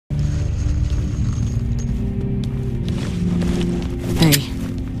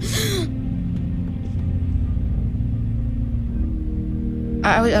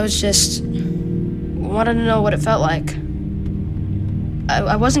I was just... wanted to know what it felt like.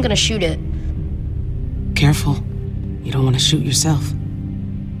 I wasn't gonna shoot it. Careful. You don't want to shoot yourself.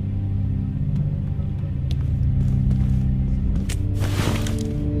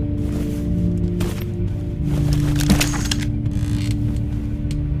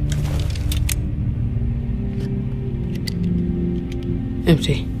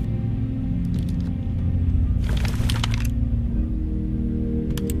 Empty.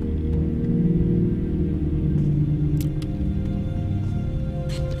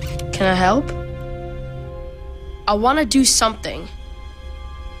 Can I help? I want to do something.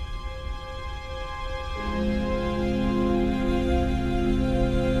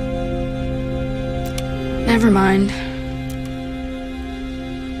 Never mind.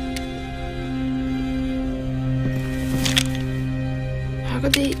 How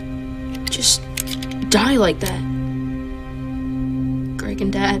could they just die like that? Greg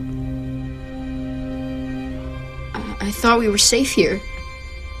and Dad. I thought we were safe here.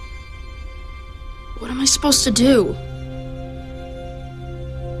 What am I supposed to do?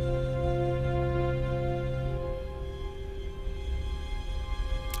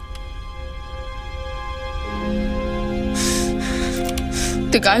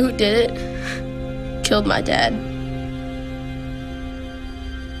 The guy who did it killed my dad.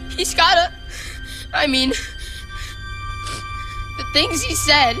 He's gotta... I mean... the things he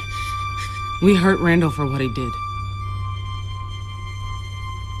said... We hurt Randall for what he did.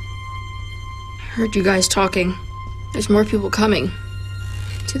 Heard you guys talking. There's more people coming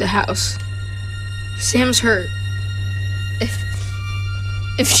to the house. Sam's hurt.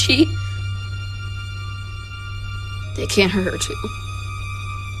 If she... They can't hurt her too.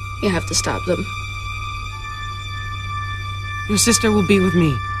 You have to stop them. Your sister will be with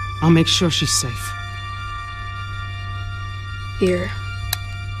me. I'll make sure she's safe. Here.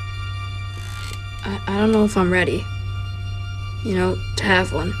 I don't know if I'm ready. You know, to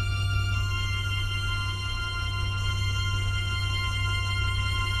have one.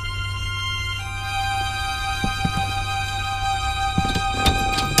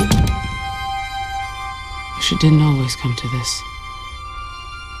 Wish it didn't always come to this.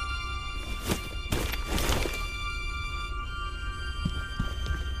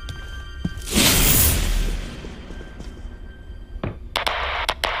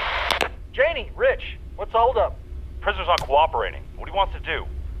 Janie, Rich, what's the holdup? Prisoner's not cooperating. What he wants to do?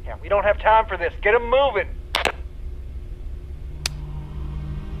 Yeah, we don't have time for this. Get him moving.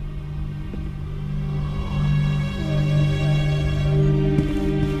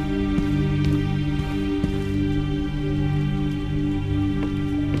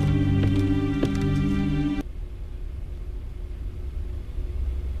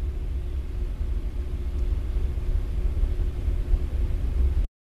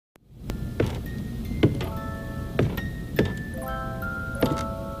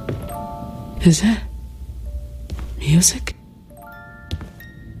 Is that music?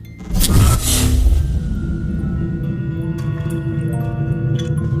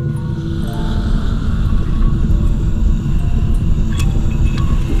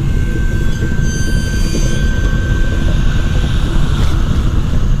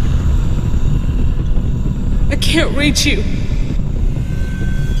 I can't reach you.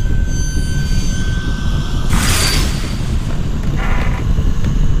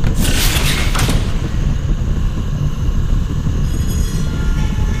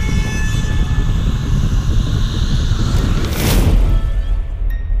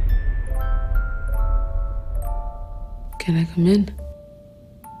 Can I come in?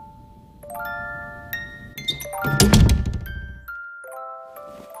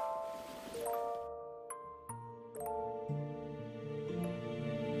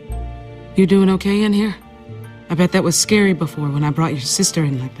 You doing okay in here? I bet that was scary before when I brought your sister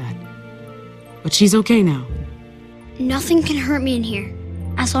in like that. But she's okay now. Nothing can hurt me in here.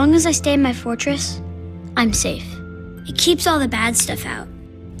 As long as I stay in my fortress, I'm safe. It keeps all the bad stuff out.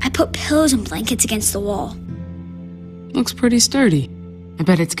 I put pillows and blankets against the wall. Looks pretty sturdy. I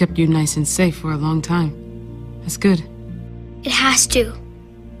bet it's kept you nice and safe for a long time. That's good. It has to.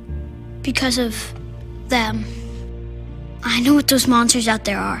 Because of them. I know what those monsters out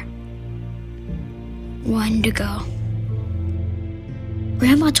there are. Wendigo.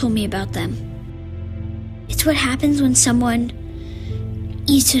 Grandma told me about them. It's what happens when someone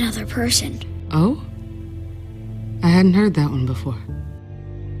eats another person. Oh? I hadn't heard that one before.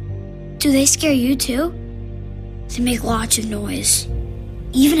 Do they scare you too? They make lots of noise.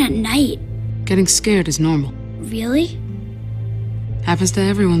 Even at night. Getting scared is normal. Really? Happens to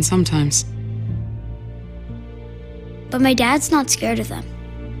everyone sometimes. But my dad's not scared of them.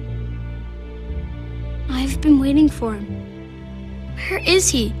 I've been waiting for him. Where is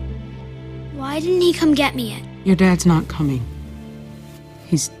he? Why didn't he come get me yet? Your dad's not coming.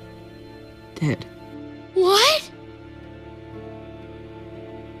 He's dead. What?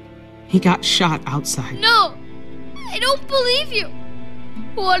 He got shot outside. No! I don't believe you.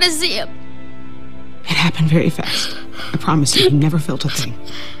 I want to see him. It happened very fast. I promise you, he never felt a thing.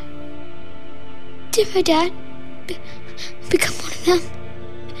 Did my dad become one of them?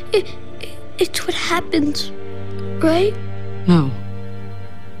 It's what happens, right? No.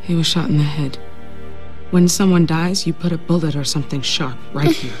 He was shot in the head. When someone dies, you put a bullet or something sharp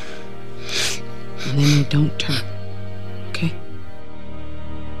right here. And then you don't turn. Okay?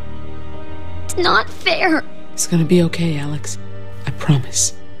 It's not fair. It's gonna be okay, Alex. I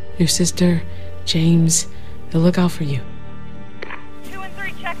promise. Your sister, James, they'll look out for you. 2 and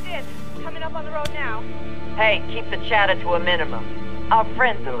 3 checked in. Coming up on the road now. Hey, keep the chatter to a minimum. Our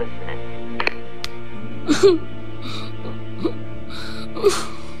friends are listening.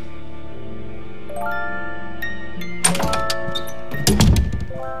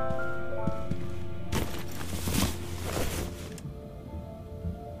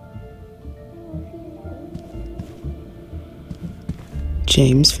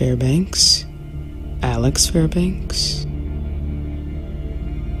 James Fairbanks, Alex Fairbanks.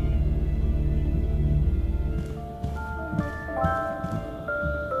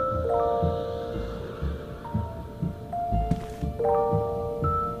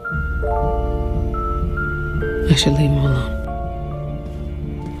 I should leave him alone.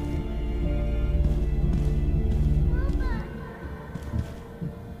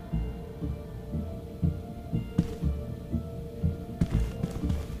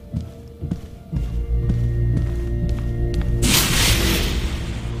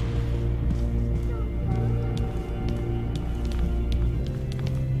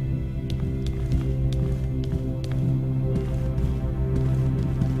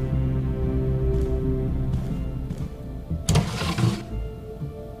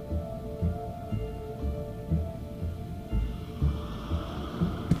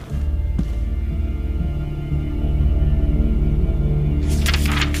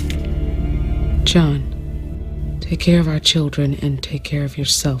 John, take care of our children and take care of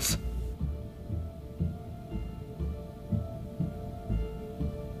yourself.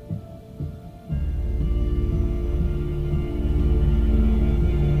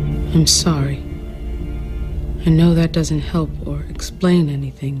 I'm sorry. I know that doesn't help or explain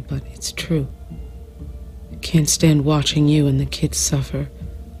anything, but it's true. I can't stand watching you and the kids suffer,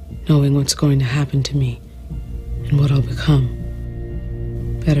 knowing what's going to happen to me and what I'll become.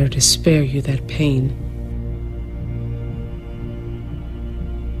 Better to spare you that pain.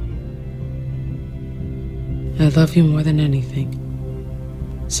 I love you more than anything.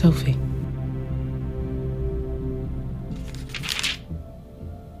 Sophie.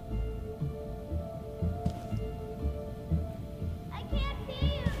 I can't see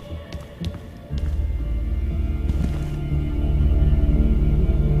you.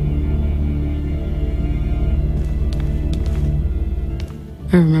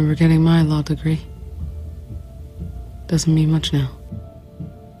 I remember getting my law degree. Doesn't mean much now.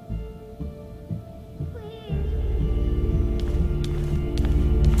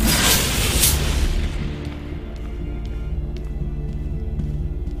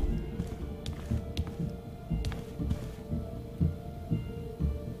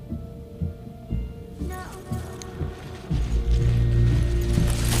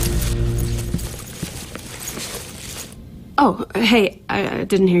 Oh, hey, I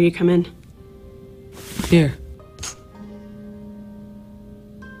didn't hear you come in. Here.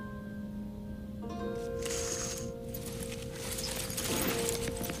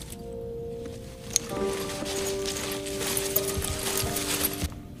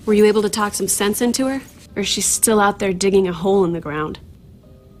 Were you able to talk some sense into her? Or is she still out there digging a hole in the ground?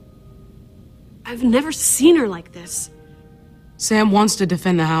 I've never seen her like this. Sam wants to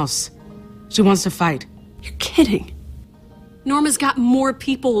defend the house. She wants to fight. You're kidding. Norma's got more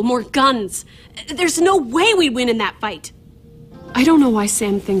people, more guns. There's no way we'd win in that fight. I don't know why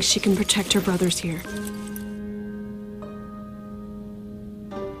Sam thinks she can protect her brothers here.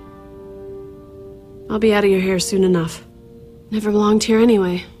 I'll be out of your hair soon enough. Never belonged here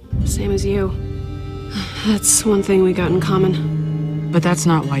anyway, same as you. That's one thing we got in common. But that's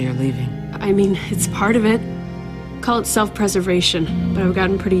not why you're leaving. I mean, it's part of it. Call it self-preservation, but I've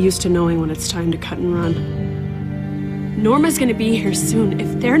gotten pretty used to knowing when it's time to cut and run. Norma's gonna be here soon.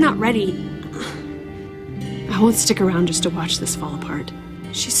 If they're not ready, I won't stick around just to watch this fall apart.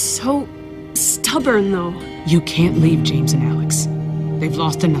 She's so stubborn, though. You can't leave James and Alex. They've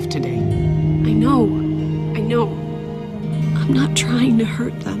lost enough today. I know. I'm not trying to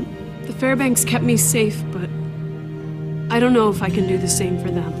hurt them. The Fairbanks kept me safe, but I don't know if I can do the same for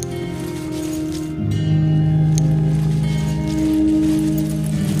them.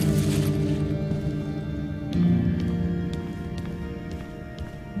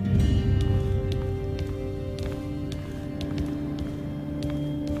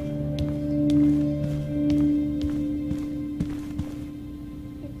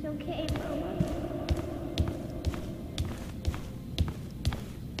 It's okay, Mama.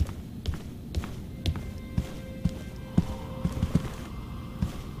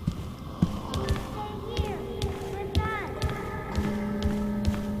 Stay here with us.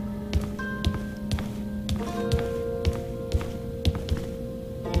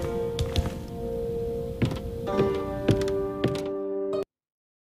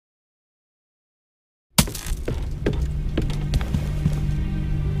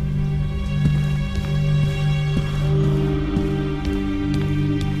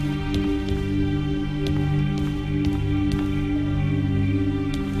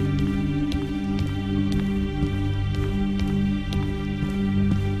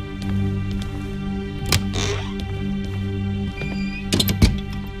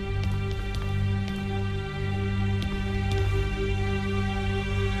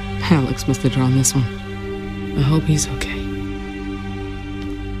 Alex must have drawn this one. I hope he's okay.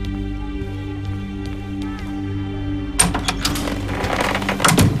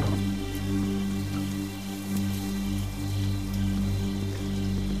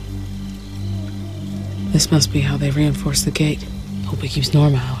 This must be how they reinforce the gate. Hope it keeps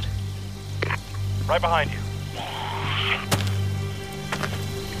Norma out. Right behind you.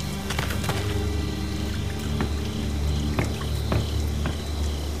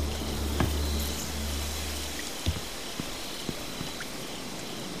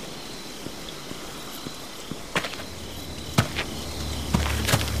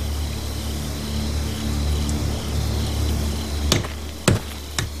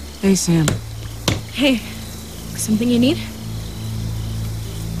 Hey, Sam. Hey, something you need?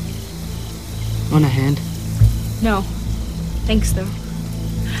 Want a hand? No. Thanks, though.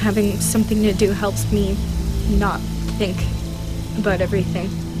 Having something to do helps me not think about everything.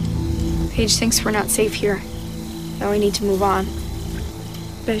 Paige thinks we're not safe here. Now we need to move on.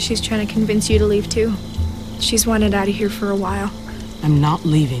 Bet she's trying to convince you to leave too. She's wanted out of here for a while. I'm not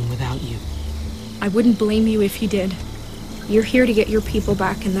leaving without you. I wouldn't blame you if you did. You're here to get your people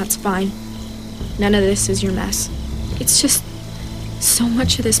back, and that's fine. None of this is your mess. It's just so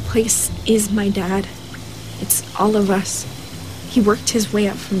much of this place is my dad. It's all of us. He worked his way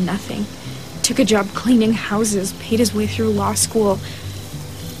up from nothing. Took a job cleaning houses, paid his way through law school.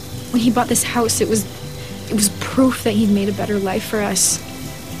 When he bought this house, it was proof that he'd made a better life for us.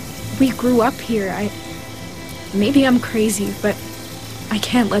 We grew up here. Maybe I'm crazy, but I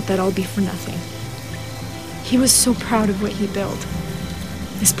can't let that all be for nothing. He was so proud of what he built.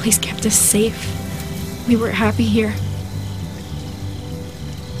 This place kept us safe. We were happy here.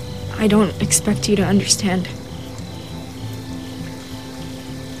 I don't expect you to understand.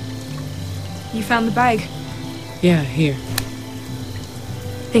 You found the bag. Yeah, here.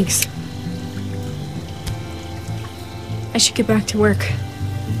 Thanks. I should get back to work.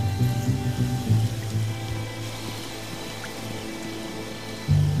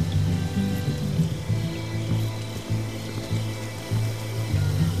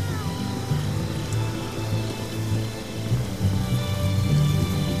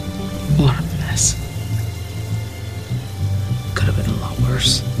 What a mess. Could have been a lot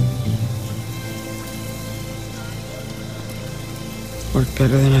worse. Worked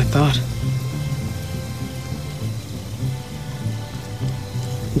better than I thought.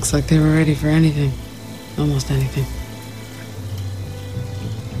 Looks like they were ready for anything. Almost anything.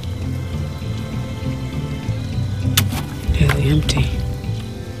 Nearly empty.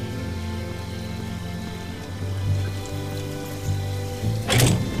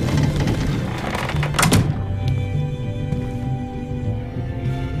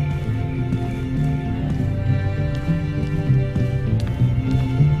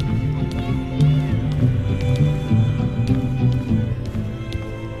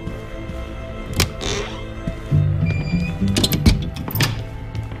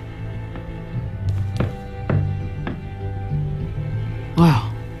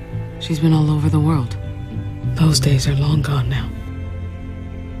 Wow, she's been all over the world. Those days are long gone now.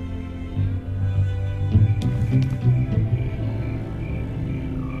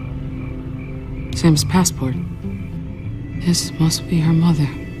 Sam's passport. This must be her mother.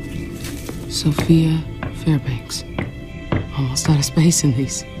 Sophia Fairbanks. Almost out of space in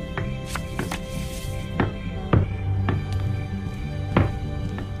these.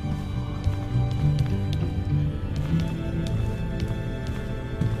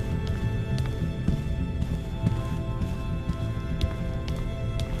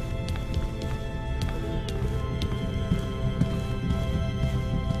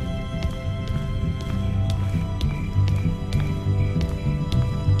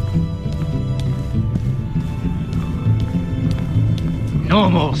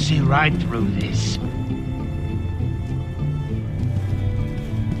 Norm will see right through this.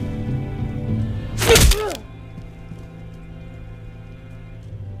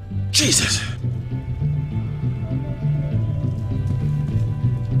 Jesus!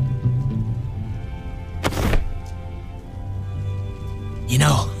 You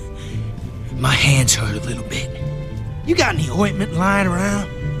know, my hands hurt a little bit. You got any ointment lying around?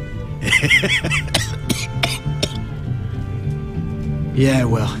 Yeah,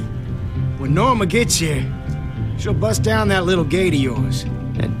 well, when Norma gets here, she'll bust down that little gate of yours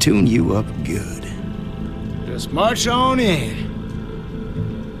and tune you up good. Just march on in.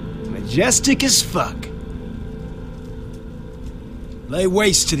 Majestic as fuck. Lay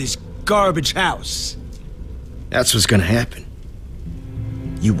waste to this garbage house. That's what's gonna happen.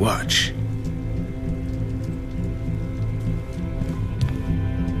 You watch.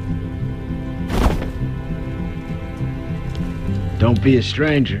 Don't be a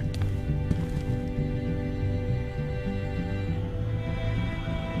stranger.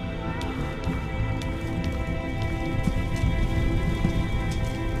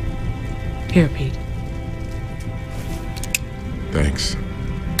 Here, Pete. Thanks.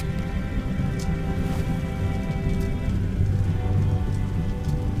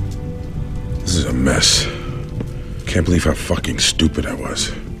 This is a mess. Can't believe how fucking stupid I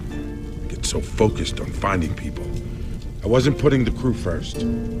was. I get so focused on finding people. I wasn't putting the crew first. I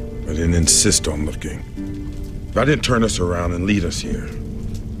didn't insist on looking. If I didn't turn us around and lead us here,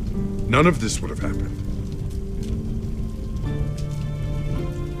 none of this would have happened.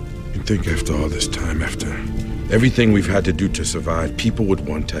 You'd think after all this time, after everything we've had to do to survive, people would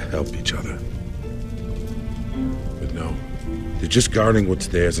want to help each other. But no. They're just guarding what's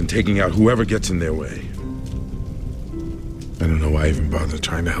theirs and taking out whoever gets in their way. I don't know why I even bother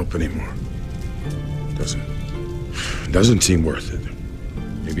trying to help anymore. Doesn't seem worth it.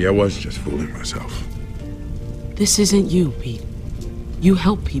 Maybe I was just fooling myself. This isn't you, Pete. You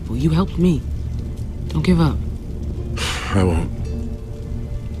help people. You helped me. Don't give up. I won't.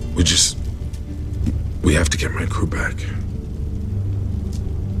 We have to get my crew back.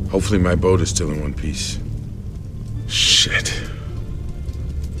 Hopefully my boat is still in one piece. Shit.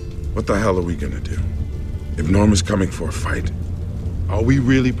 What the hell are we gonna do? If Norma's coming for a fight, are we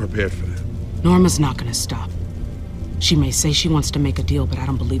really prepared for that? Norma's not gonna stop. She may say she wants to make a deal, but I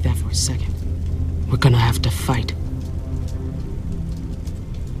don't believe that for a second. We're gonna have to fight.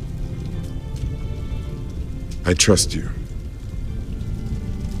 I trust you.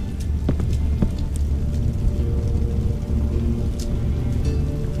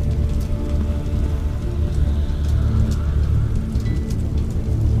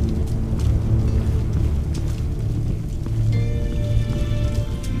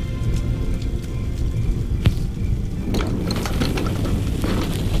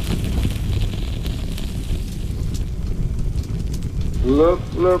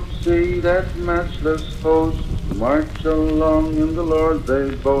 Look, see that matchless host march along in the Lord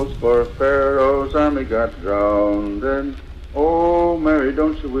they boast, for Pharaoh's army got drowned. And oh, Mary,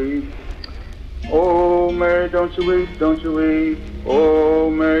 don't you weep. Oh, Mary, don't you weep, don't you weep. Oh,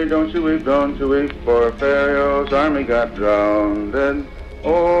 Mary, don't you weep, don't you weep, for Pharaoh's army got drowned. And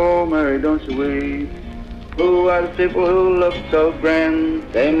oh, Mary, don't you weep. Who are the people who look so grand?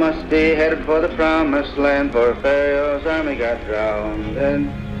 They must be headed for the promised land, for Pharaoh's army got drowned.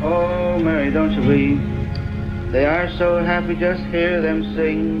 And oh, Mary, don't you weep. They are so happy, just hear them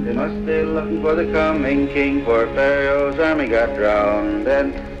sing. They must be looking for the coming king, for Pharaoh's army got drowned.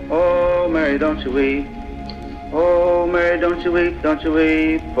 And oh, Mary, don't you weep. Oh, Mary, don't you weep, don't you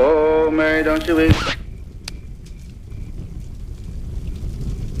weep. Oh, Mary, don't you weep.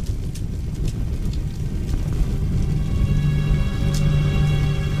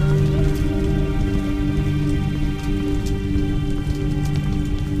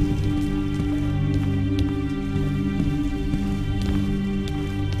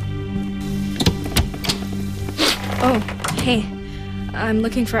 Oh, hey. I'm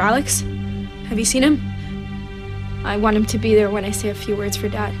looking for Alex. Have you seen him? I want him to be there when I say a few words for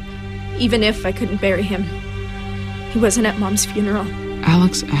Dad, even if I couldn't bury him. He wasn't at Mom's funeral.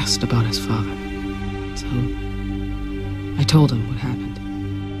 Alex asked about his father, so I told him what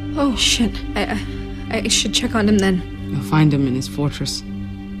happened. Oh, shit. I should check on him then. You'll find him in his fortress.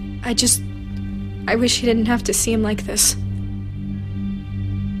 I wish he didn't have to see him like this.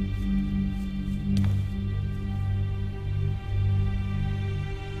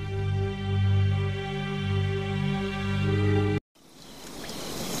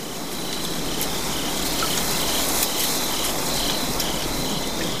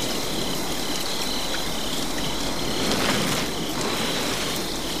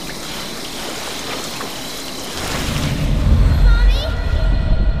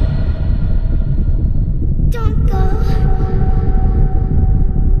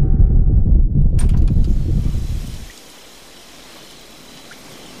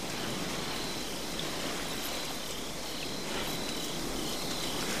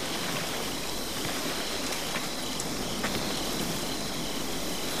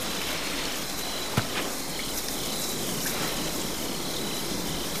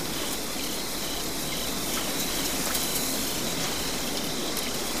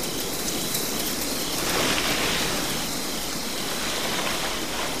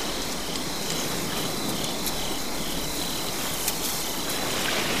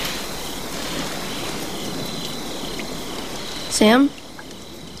 Sam?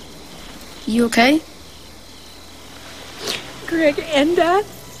 You okay? Greg and Dad?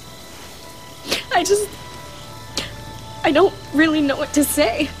 I don't really know what to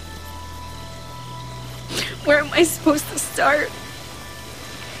say. Where am I supposed to start?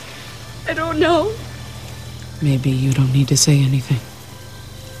 I don't know. Maybe you don't need to say anything.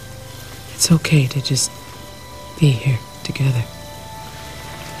 It's okay to just be here together.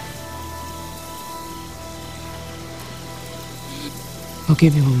 I'll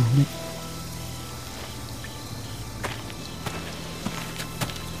give you a moment.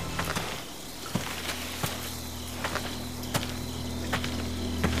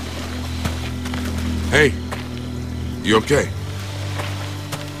 Hey, you okay?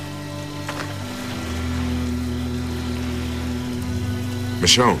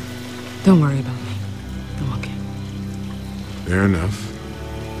 Michonne. Don't worry about me. I'm okay. Fair enough.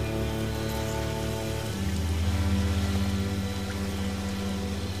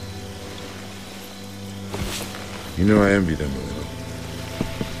 You know, I envy them a little.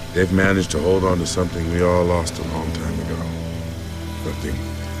 They've managed to hold on to something we all lost a long time ago. Something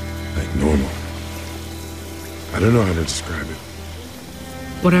like normal. I don't know how to describe it.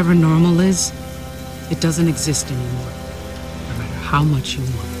 Whatever normal is, it doesn't exist anymore. No matter how much you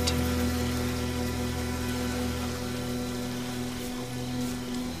want it to.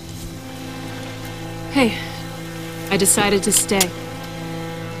 Hey, I decided to stay.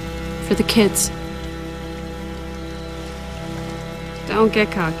 For the kids. Don't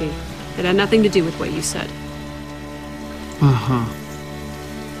get cocky. It had nothing to do with what you said. Uh-huh.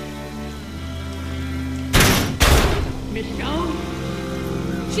 Michonne?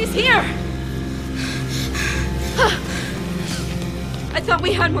 She's here! I thought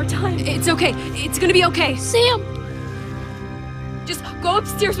we had more time. It's okay. It's gonna be okay. Sam! Just go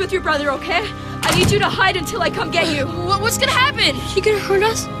upstairs with your brother, okay? I need you to hide until I come get you. What's gonna happen? He gonna hurt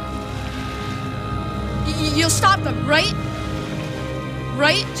us? You'll stop them, right?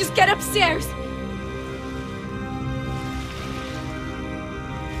 Right? Just get upstairs.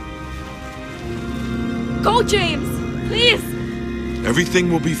 Go, James! Please!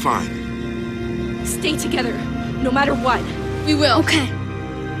 Everything will be fine. Stay together, no matter what. We will. Okay.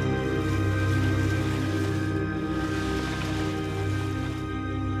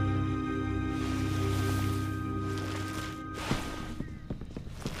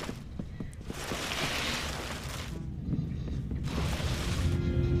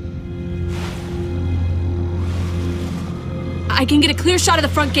 I can get a clear shot of the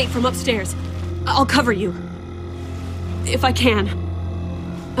front gate from upstairs. I'll cover you. If I can.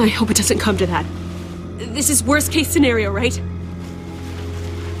 I hope it doesn't come to that. This is worst case scenario, right?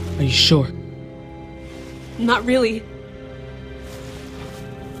 Are you sure? Not really.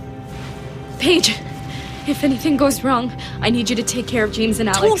 Paige, If anything goes wrong, I need you to take care of James and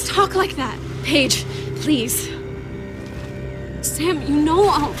Alex. don't talk like that. Paige, please. Sam, you know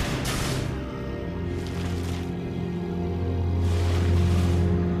I'll...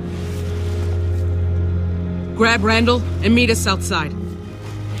 Grab Randall and meet us outside.